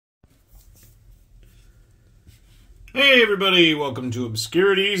Hey everybody, welcome to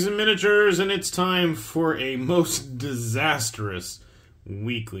Obscurities and Miniatures, and it's time for a most disastrous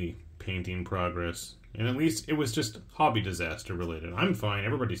weekly painting progress. And at least it was just hobby disaster related. I'm fine,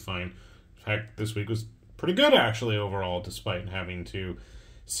 everybody's fine. In fact, this week was pretty good actually overall, despite having to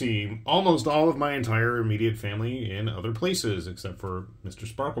see almost all of my entire immediate family in other places, except for Mr.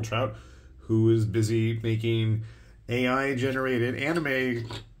 Sparkletrout, who is busy making AI-generated anime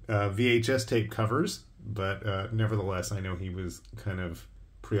VHS tape covers. But nevertheless, I know he was kind of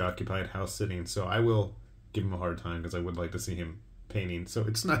preoccupied house sitting, so I will give him a hard time because I would like to see him painting. So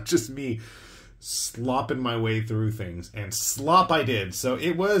it's not just me slopping my way through things, and slop I did. So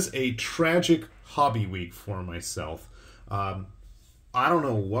it was a tragic hobby week for myself. I don't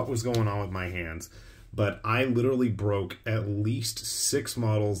know what was going on with my hands, but I literally broke at least 6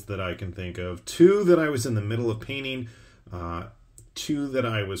 models that I can think of. 2 that I was in the middle of painting, 2 that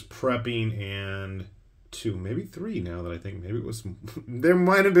I was prepping, and 2, maybe 3 now that I think. Maybe it was, there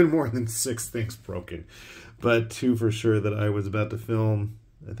might have been more than 6 things broken, but 2 for sure that I was about to film.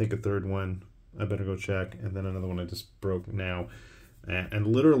 I think a 3rd one I better go check, and then another one I just broke now, and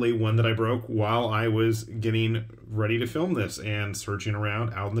literally one that I broke while I was getting ready to film this and searching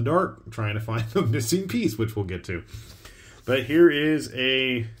around out in the dark trying to find the missing piece, which we'll get to. But here is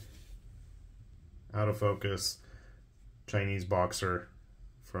a out of focus Chinese boxer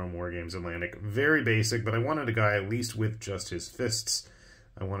from War Games Atlantic. Very basic, but I wanted a guy at least with just his fists.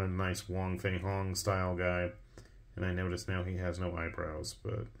 I wanted a nice Wong Fei Hong style guy, and I notice now he has no eyebrows,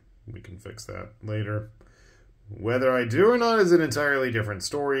 but we can fix that later. Whether I do or not is an entirely different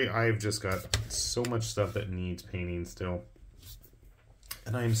story. I've just got so much stuff that needs painting still,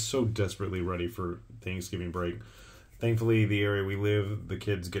 and I am so desperately ready for Thanksgiving break. Thankfully, the area we live, the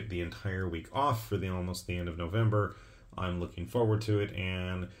kids get the entire week off for almost the end of November. I'm looking forward to it,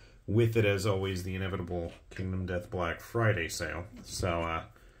 and with it, as always, the inevitable Kingdom Death Black Friday sale. So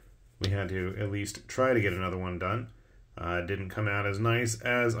we had to at least try to get another one done. It didn't come out as nice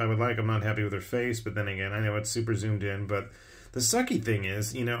as I would like. I'm not happy with her face, but then again, I know it's super zoomed in. But the sucky thing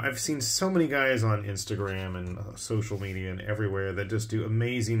is, you know, I've seen so many guys on Instagram and social media and everywhere that just do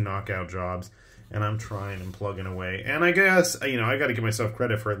amazing knockout jobs, and I'm trying and plugging away. And I guess, you know, I got to give myself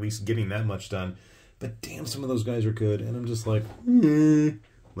credit for at least getting that much done. But damn, some of those guys are good, and I'm just like,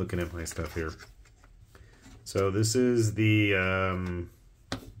 looking at my stuff here. So this is the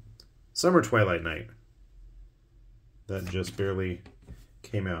Summer Twilight Night that just barely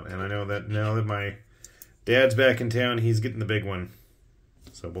came out. And I know that now that my dad's back in town, he's getting the big one.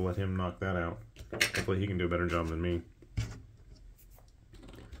 So we'll let him knock that out. Hopefully he can do a better job than me.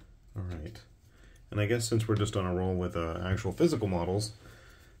 All right. And I guess since we're just on a roll with actual physical models,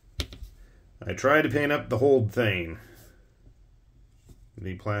 I tried to paint up the whole thing,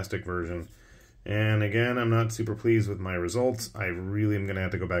 the plastic version, and again, I'm not super pleased with my results. I really am going to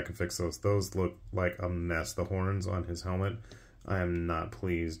have to go back and fix those. Those look like a mess. The horns on his helmet, I am not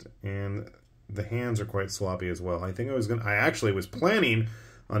pleased, and the hands are quite sloppy as well. I actually was planning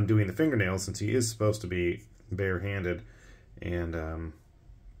on doing the fingernails since he is supposed to be barehanded, and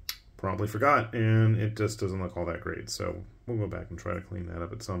probably forgot, and it just doesn't look all that great. So we'll go back and try to clean that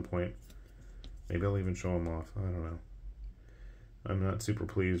up at some point. Maybe I'll even show him off. I don't know. I'm not super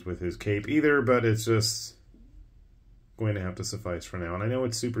pleased with his cape either, but it's just going to have to suffice for now. And I know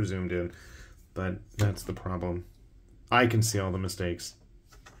it's super zoomed in, but that's the problem. I can see all the mistakes.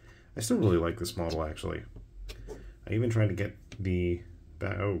 I still really like this model, actually. I even tried to get the...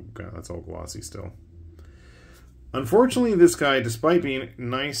 Oh, God, that's all glossy still. Unfortunately, this guy, despite being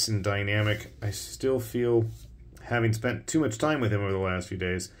nice and dynamic, I still feel, having spent too much time with him over the last few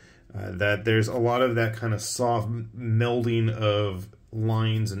days, that there's a lot of that kind of soft melding of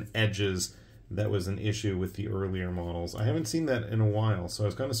lines and edges that was an issue with the earlier models. I haven't seen that in a while, so I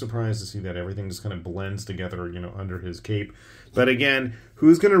was kind of surprised to see that everything just kind of blends together, you know, under his cape. But again,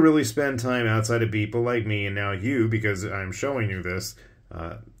 who's going to really spend time outside of people like me, and now you, because I'm showing you this,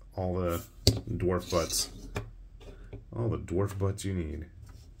 all the dwarf butts. All the dwarf butts you need.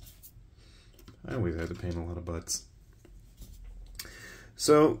 I always had to paint a lot of butts.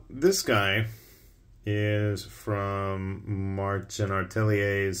 So this guy is from Martin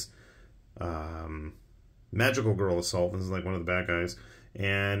Artelier's Magical Girl Assault. This is like one of the bad guys.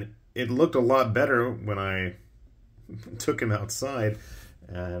 And it looked a lot better when I took him outside.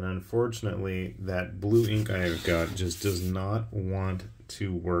 And unfortunately, that blue ink I've got just does not want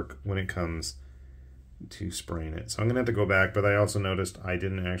to work when it comes to spraying it. So I'm going to have to go back. But I also noticed I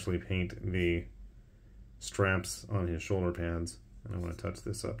didn't actually paint the straps on his shoulder pads. And I want to touch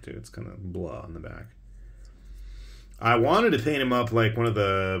this up too. It's kind of blah on the back. I wanted to paint him up like one of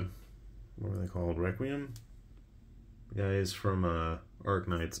the, what were they called? Requiem? Guys from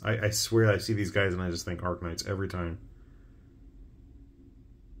Arknights. I swear I see these guys and I just think Arknights every time.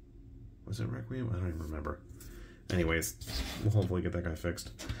 Was it Requiem? I don't even remember. Anyways, we'll hopefully get that guy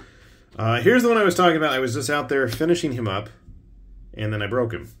fixed. Here's the one I was talking about. I was just out there finishing him up, and then I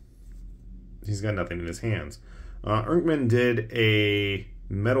broke him. He's got nothing in his hands. Erkman did a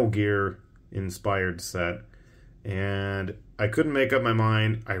Metal Gear inspired set, and I couldn't make up my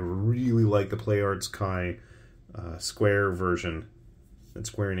mind. I really like the Play Arts Kai Square version that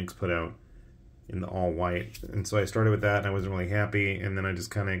Square Enix put out in the all white, and so I started with that and I wasn't really happy, and then I just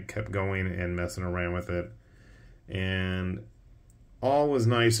kind of kept going and messing around with it, and all was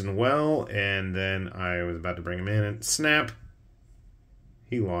nice and well, and then I was about to bring him in and snap,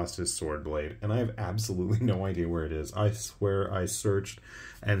 he lost his sword blade, and I have absolutely no idea where it is. I swear I searched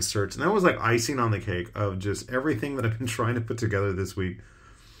and searched, and that was like icing on the cake of just everything that I've been trying to put together this week.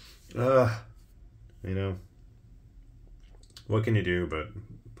 You know, what can you do but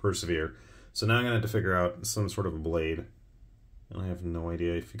persevere? So now I'm going to have to figure out some sort of a blade. And I have no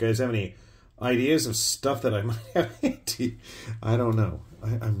idea. If you guys have any ideas of stuff that I might have, I don't know. I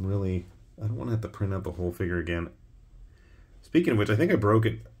don't want to have to print out the whole figure again. Speaking of which, I think I broke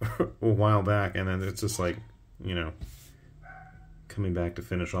it a while back, and then it's just like, you know, coming back to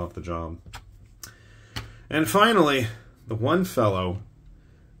finish off the job. And finally, the one fellow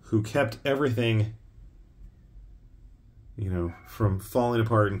who kept everything, you know, from falling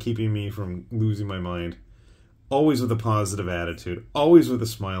apart and keeping me from losing my mind. Always with a positive attitude. Always with a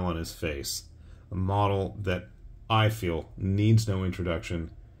smile on his face. A model that I feel needs no introduction,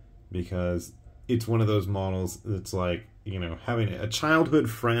 because it's one of those models that's like, you know, having a childhood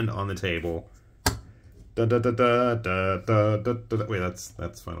friend on the table. Da da da da da da da da. Wait,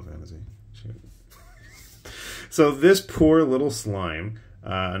 that's Final Fantasy. Shoot. So this poor little slime,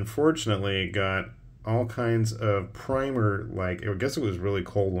 unfortunately, got all kinds of primer, like, I guess it was really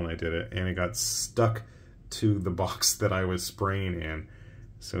cold when I did it, and it got stuck to the box that I was spraying in.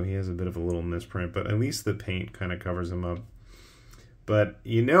 So he has a bit of a little misprint, but at least the paint kind of covers him up. But,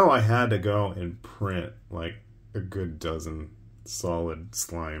 you know, I had to go and print, like, a good dozen solid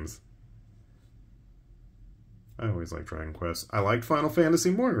slimes. I always liked Dragon Quest. I liked Final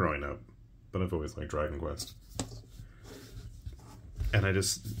Fantasy more growing up, but I've always liked Dragon Quest. And I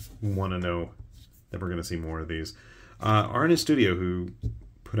just want to know that we're going to see more of these. Arnis Studio, who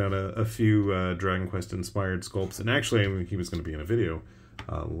put out a few Dragon Quest inspired sculpts, and actually he was going to be in a video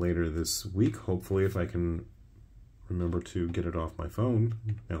later this week, hopefully, if I can remember to get it off my phone,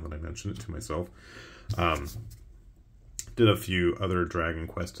 now that I mention it to myself. Did a few other Dragon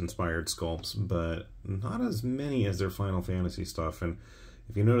Quest inspired sculpts, but not as many as their Final Fantasy stuff. And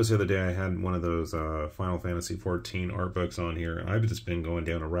if you notice, the other day I had one of those Final Fantasy 14 art books on here, and I've just been going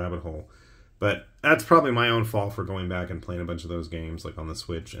down a rabbit hole. But that's probably my own fault for going back and playing a bunch of those games, like on the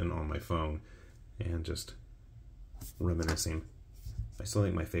Switch and on my phone, and just reminiscing. I still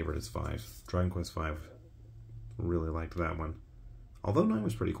think my favorite is 5. Dragon Quest 5. Really liked that one. Although 9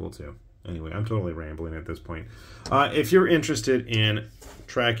 was pretty cool too. Anyway, I'm totally rambling at this point. If you're interested in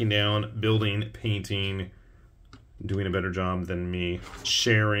tracking down, building, painting, doing a better job than me,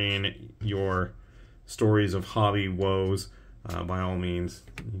 sharing your stories of hobby woes, by all means,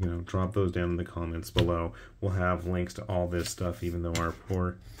 you know, drop those down in the comments below. We'll have links to all this stuff, even though our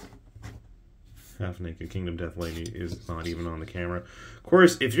poor half-naked Kingdom Death Lady is not even on the camera. Of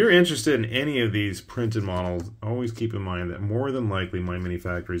course, if you're interested in any of these printed models, always keep in mind that more than likely My Mini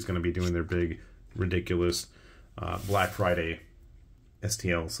Factory is going to be doing their big, ridiculous Black Friday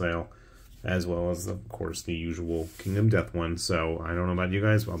STL sale, as well as, of course, the usual Kingdom Death one. So I don't know about you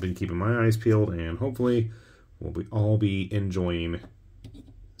guys, but I'll be keeping my eyes peeled, and hopefully we'll all be enjoying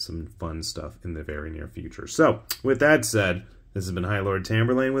some fun stuff in the very near future. So, with that said, this has been High Lord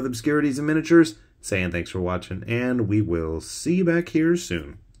Tamberlane with Obscurities and Miniatures, saying thanks for watching, and we will see you back here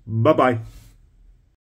soon. Bye-bye.